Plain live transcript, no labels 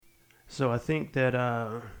So I think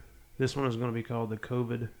that this one is going to be called the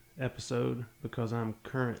COVID episode because I'm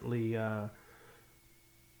currently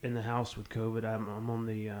in the house with COVID. I'm on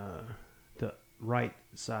the right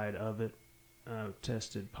side of it.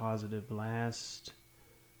 Tested positive last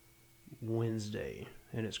Wednesday,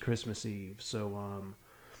 and it's Christmas Eve. So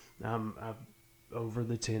I'm over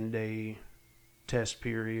the 10-day test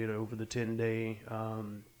period, over the 10-day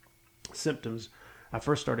symptoms. I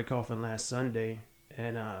first started coughing last Sunday,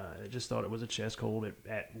 and I just thought it was a chest cold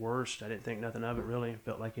at worst. I didn't think nothing of it really. It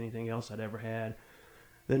felt like anything else I'd ever had.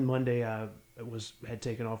 Then Monday I had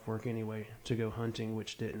taken off work anyway to go hunting,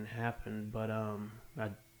 which didn't happen. But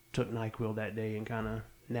I took NyQuil that day and kind of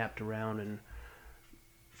napped around and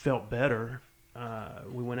felt better.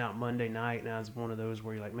 We went out Monday night, and I was one of those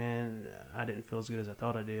where you're like, man, I didn't feel as good as I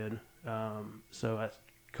thought I did. So I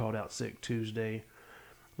called out sick Tuesday,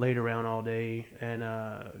 laid around all day, and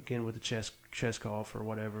again with the chest cough or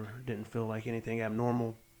whatever, didn't feel like anything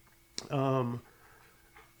abnormal.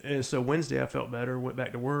 And so Wednesday I felt better. Went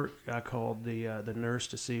back to work. I called the nurse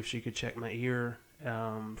to see if she could check my ear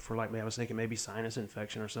for like I was thinking maybe sinus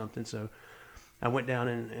infection or something. So I went down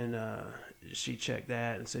and she checked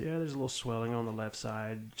that and said, yeah, there's a little swelling on the left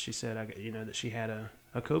side. She said that she had a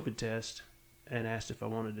COVID test and asked if I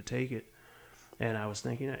wanted to take it. And I was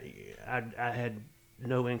thinking I had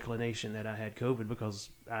no inclination that I had COVID because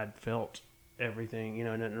I'd felt everything,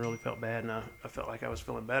 and it really felt bad, and I felt like I was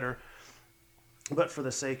feeling better. But for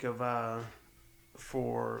the sake of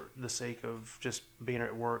just being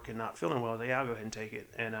at work and not feeling well, I'll go ahead and take it.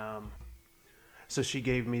 And so she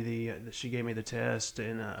gave me the test,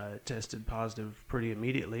 and tested positive pretty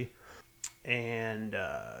immediately. And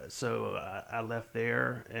so I left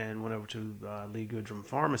there and went over to Lee Goodrum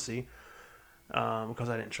Pharmacy because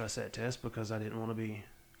I didn't trust that test because I didn't want to be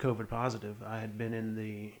COVID positive. I had been in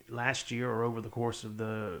the last year or over the course of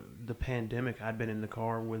the pandemic, I'd been in the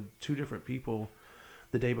car with two different people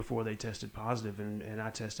the day before they tested positive, and I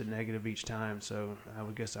tested negative each time. So I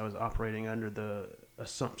would guess I was operating under the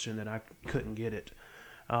assumption that I couldn't get it.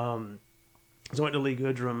 So I went to Lee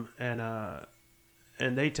Goodrum,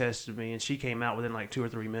 and they tested me, and she came out within like 2 or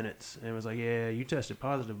 3 minutes and was like, yeah, you tested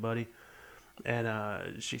positive, buddy.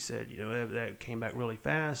 And she said, that came back really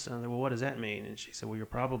fast. And I said, well, what does that mean? And she said, well, you're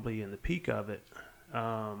probably in the peak of it.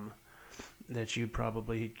 That you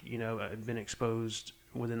probably, had been exposed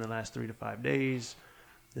within the last 3 to 5 days.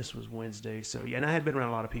 This was Wednesday. So, yeah, and I had been around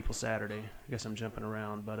a lot of people Saturday. I guess I'm jumping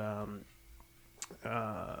around. But so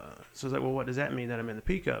I was like, well, what does that mean that I'm in the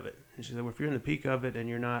peak of it? And she said, well, if you're in the peak of it and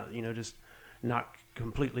you're not, just not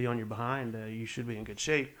completely on your behind, you should be in good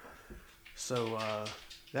shape. So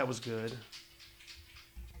that was good.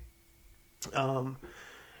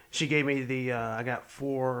 She gave me I got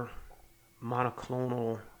 4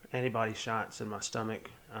 monoclonal antibody shots in my stomach.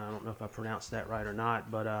 I don't know if I pronounced that right or not,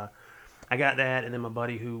 but I got that, and then my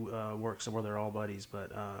buddy who works somewhere, they're all buddies,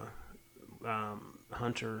 but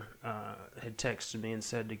Hunter had texted me and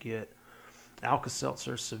said to get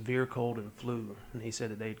Alka-Seltzer Severe Cold and Flu, and he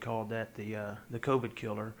said that they'd called that the COVID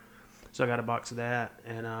killer. So I got a box of that,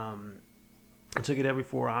 and I took it every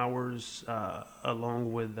 4 hours,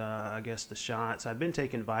 along with, I guess, the shots. I've been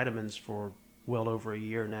taking vitamins for well over a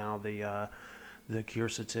year now. The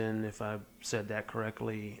quercetin, if I said that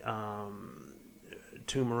correctly,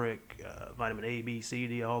 turmeric, vitamin A, B, C,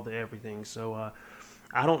 D, everything. So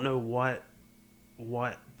I don't know what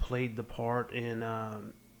played the part in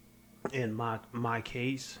my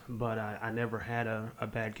case, but I never had a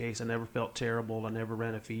bad case. I never felt terrible. I never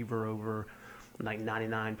ran a fever over like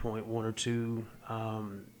 99.1 or 2,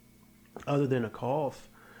 other than a cough,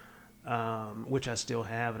 which I still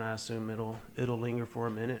have, and I assume it'll linger for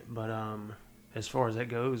a minute. But as far as that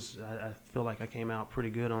goes, I feel like I came out pretty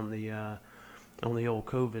good on the old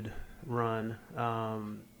COVID run.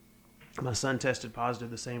 My son tested positive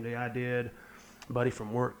the same day I did. A buddy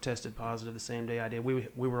from work tested positive the same day I did. We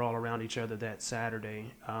were all around each other that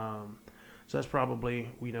Saturday. So that's probably,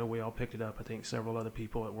 we all picked it up. I think several other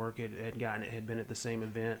people at work had gotten it, had been at the same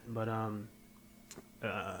event. But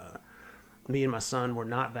me and my son were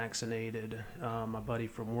not vaccinated. My buddy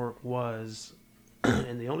from work was.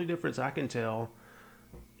 And the only difference I can tell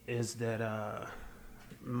is that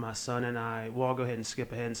my son and I'll go ahead and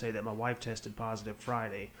skip ahead and say that my wife tested positive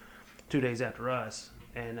Friday, 2 days after us.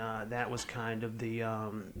 And that was kind of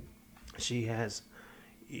she has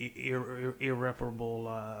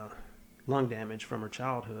irreparable lung damage from her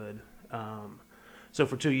childhood. So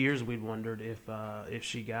for 2 years we'd wondered if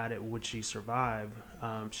she got it, would she survive?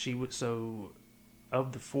 She would. So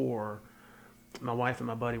of the 4, my wife and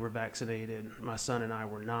my buddy were vaccinated. My son and I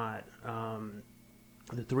were not.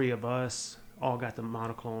 The 3 of us all got the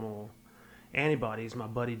monoclonal antibodies. My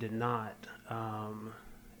buddy did not.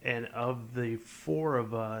 And of the four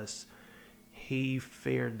of us, he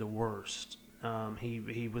fared the worst.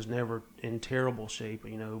 He was never in terrible shape,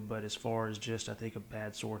 but as far as just, I think, a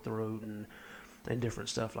bad sore throat and different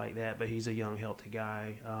stuff like that. But he's a young, healthy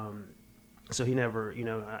guy. So he never,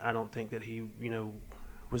 I don't think that he,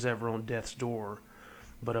 was ever on death's door.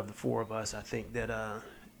 But of the four of us, I think that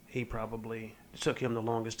he probably took him the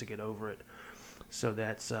longest to get over it. So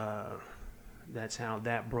that's how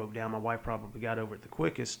that broke down. My wife probably got over it the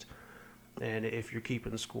quickest. And if you're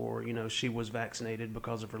keeping score, she was vaccinated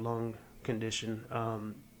because of her lung condition.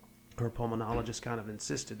 Her pulmonologist kind of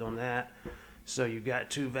insisted on that. So you've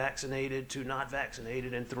got 2 vaccinated, 2 not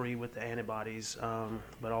vaccinated, and 3 with the antibodies.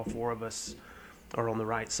 But all 4 of us are on the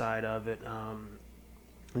right side of it.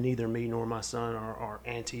 Neither me nor my son are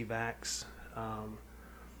anti-vax.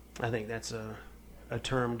 I think that's a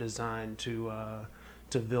term designed to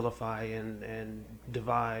vilify and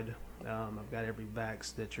divide. I've got every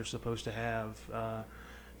vax that you're supposed to have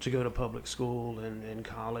to go to public school and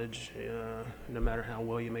college, no matter how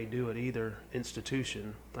well you may do at either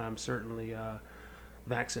institution. I'm certainly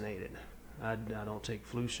vaccinated. I don't take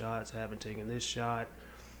flu shots. I haven't taken this shot.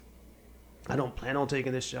 I don't plan on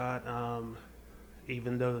taking this shot,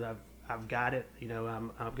 even though I've got it.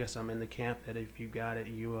 I guess I'm in the camp that if you've got it,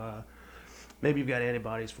 maybe you've got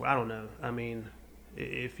antibodies for. I don't know. I mean,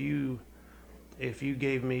 if you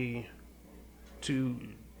gave me two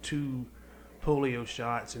polio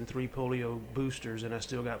shots and 3 polio boosters and I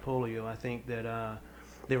still got polio, I think that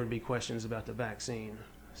there would be questions about the vaccine.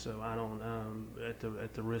 So I don't,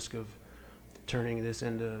 at the risk of turning this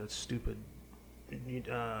into a stupid,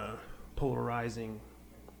 polarizing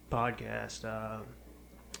podcast,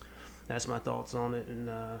 that's my thoughts on it. And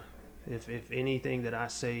if anything that I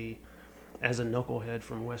say as a knucklehead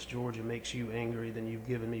from West Georgia makes you angry, then you've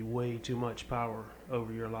given me way too much power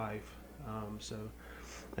over your life. So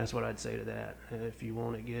that's what I'd say to that. If you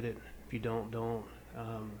want it, get it. If you don't.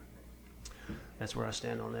 That's where I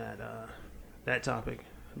stand on that topic.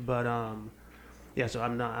 But yeah, so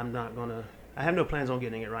I'm not gonna. I have no plans on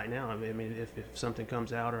getting it right now. I mean, if something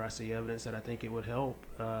comes out or I see evidence that I think it would help,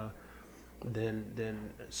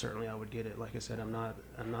 then certainly I would get it. Like I said, I'm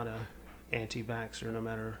not a anti-vaxxer, no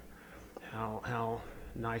matter how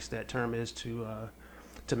nice that term is to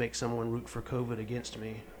make someone root for COVID against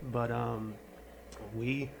me. But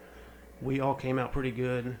we all came out pretty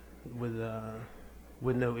good with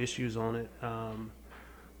no issues on it, and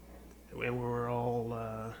we were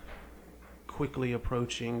all quickly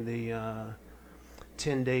approaching the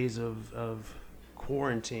 10 days of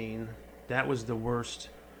quarantine. That was the worst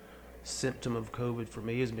symptom of COVID for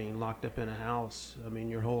me, is being locked up in a house. I mean,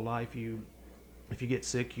 your whole life, if you get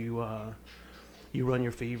sick, you run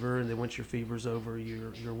your fever, and then once your fever's over,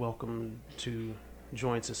 you're welcome to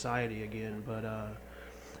join society again. But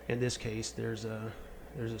in this case, there's a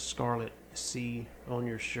scarlet C on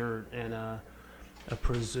your shirt and a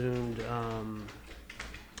presumed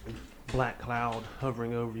black cloud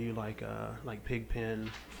hovering over you like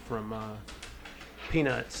Pigpen from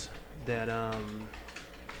Peanuts that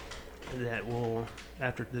will,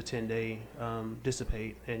 after the 10-day,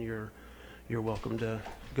 dissipate, and you're welcome to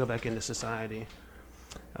go back into society.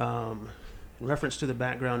 In reference to the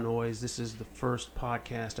background noise, this is the first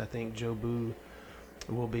podcast I think Joe Boo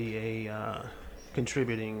will be a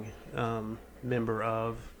contributing member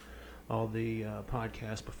of. All the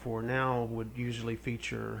podcasts before now would usually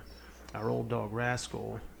feature our old dog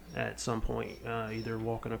Rascal at some point, either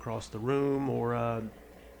walking across the room or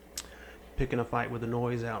picking a fight with the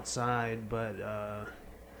noise outside, but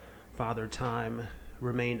Father Time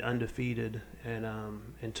remained undefeated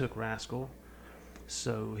and took Rascal.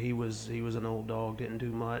 So he was an old dog, didn't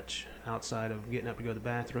do much outside of getting up to go to the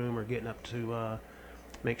bathroom or getting up to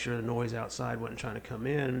make sure the noise outside wasn't trying to come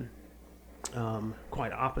in.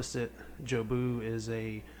 Quite opposite, Joe Boo is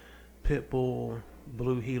a pit bull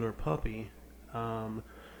blue heeler puppy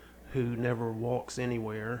who never walks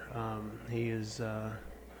anywhere. He is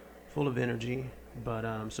full of energy,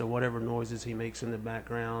 but so whatever noises he makes in the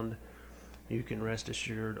background, you can rest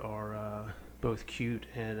assured are both cute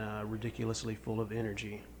and ridiculously full of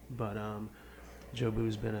energy. But Joe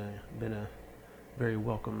Boo's been a very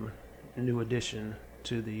welcome new addition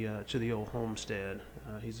to the old homestead.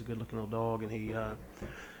 He's a good-looking little dog, and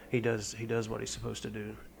he does what he's supposed to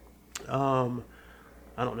do.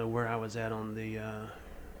 I don't know where I was at on the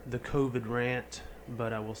COVID rant,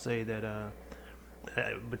 but I will say that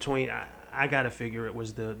I got to figure it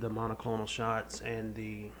was the monoclonal shots and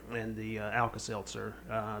the Alka-Seltzer.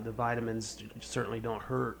 The vitamins certainly don't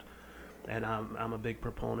hurt, and I'm a big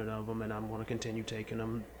proponent of them, and I'm going to continue taking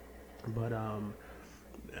them. But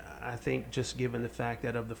I think just given the fact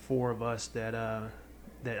that of the four of us that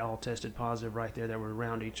all tested positive right there, that were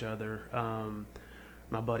around each other,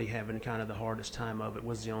 my buddy having kind of the hardest time of it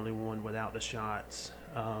was the only one without the shots.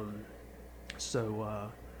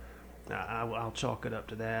 So I'll chalk it up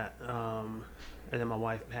to that. And then my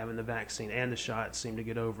wife having the vaccine and the shot seemed to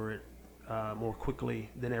get over it more quickly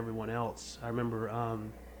than everyone else. I remember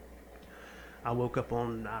I woke up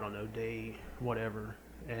on, I don't know, day whatever,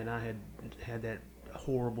 and I had that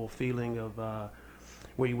horrible feeling of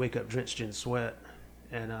where you wake up drenched in sweat.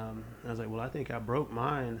 And I was like, well, I think I broke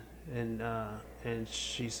mine. And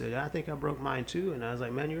she said, I think I broke mine too. And I was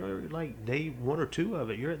like, man, you're like day 1 or 2 of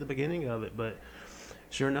it. You're at the beginning of it. But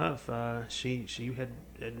sure enough, she had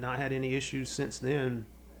not had any issues since then.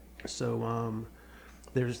 So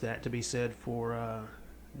there's that to be said for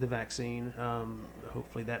the vaccine.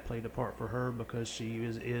 Hopefully that played a part for her because she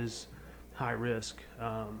is high risk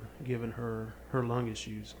given her lung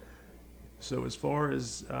issues. So as far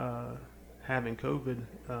as having COVID,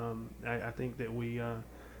 I think that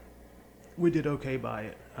we did okay by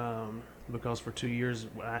it because for 2 years,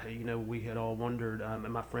 we had all wondered,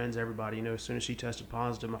 and my friends, everybody, as soon as she tested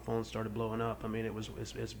positive, my phone started blowing up. I mean,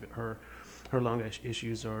 it's her lung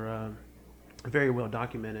issues are very well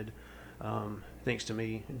documented, thanks to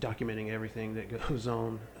me documenting everything that goes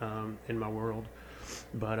on in my world.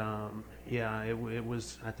 But yeah, it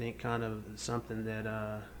was, I think, kind of something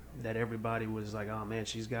that everybody was like, oh man,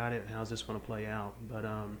 she's got it. How's this going to play out? But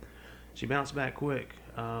she bounced back quick.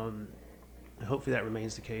 Hopefully that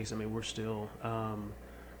remains the case. I mean, we're still.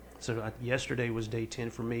 Yesterday was day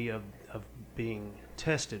 10 for me of being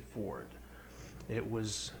tested for it. It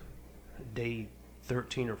was day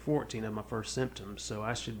 13 or 14 of my first symptoms, so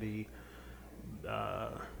I should be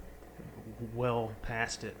well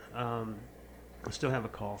past it. I still have a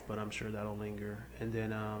cough, but I'm sure that'll linger. And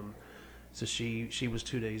then, so she was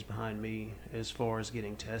 2 days behind me as far as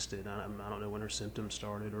getting tested. I don't know when her symptoms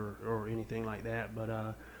started or anything like that,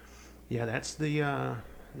 but yeah, that's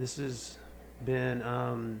this has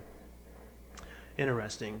been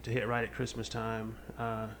interesting to hit right at Christmas time.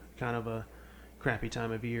 Kind of a crappy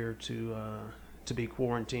time of year to be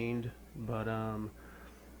quarantined, but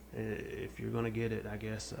if you're going to get it, I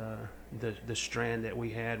guess the strand that we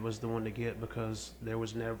had was the one to get because there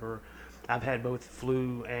was never. I've had both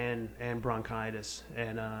flu and bronchitis,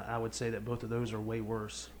 and I would say that both of those are way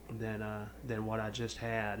worse than what I just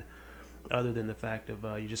had. Other than the fact of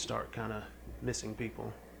you just start kind of missing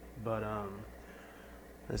people, but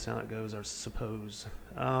that's how it goes, I suppose.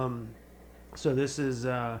 So this is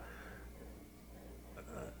a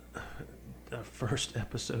first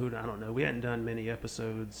episode. I don't know. We hadn't done many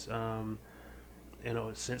episodes,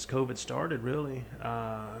 since COVID started, really.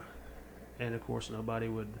 And of course, nobody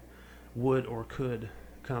would or could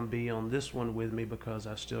come be on this one with me because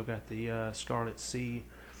I've still got the Scarlet C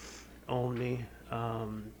on me.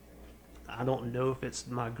 I don't know if it's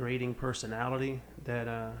my grading personality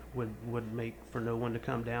that would make for no one to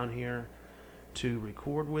come down here to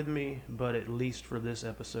record with me, but at least for this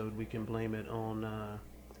episode, we can blame it on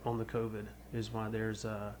the COVID. Is why there's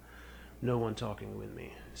no one talking with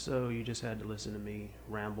me. So you just had to listen to me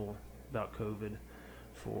ramble about COVID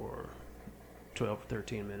for 12 or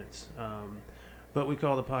 13 minutes. But we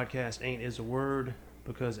call the podcast Ain't Is a Word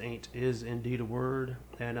because ain't is indeed a word,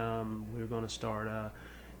 and we're going to start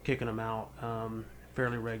kicking them out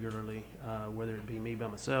fairly regularly, whether it be me by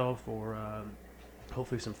myself or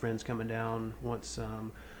hopefully some friends coming down once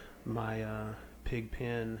my pig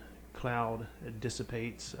pen cloud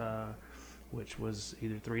dissipates, which was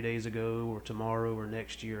either 3 days ago or tomorrow or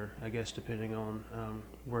next year, I guess, depending on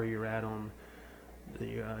where you're at on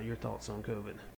your thoughts on COVID.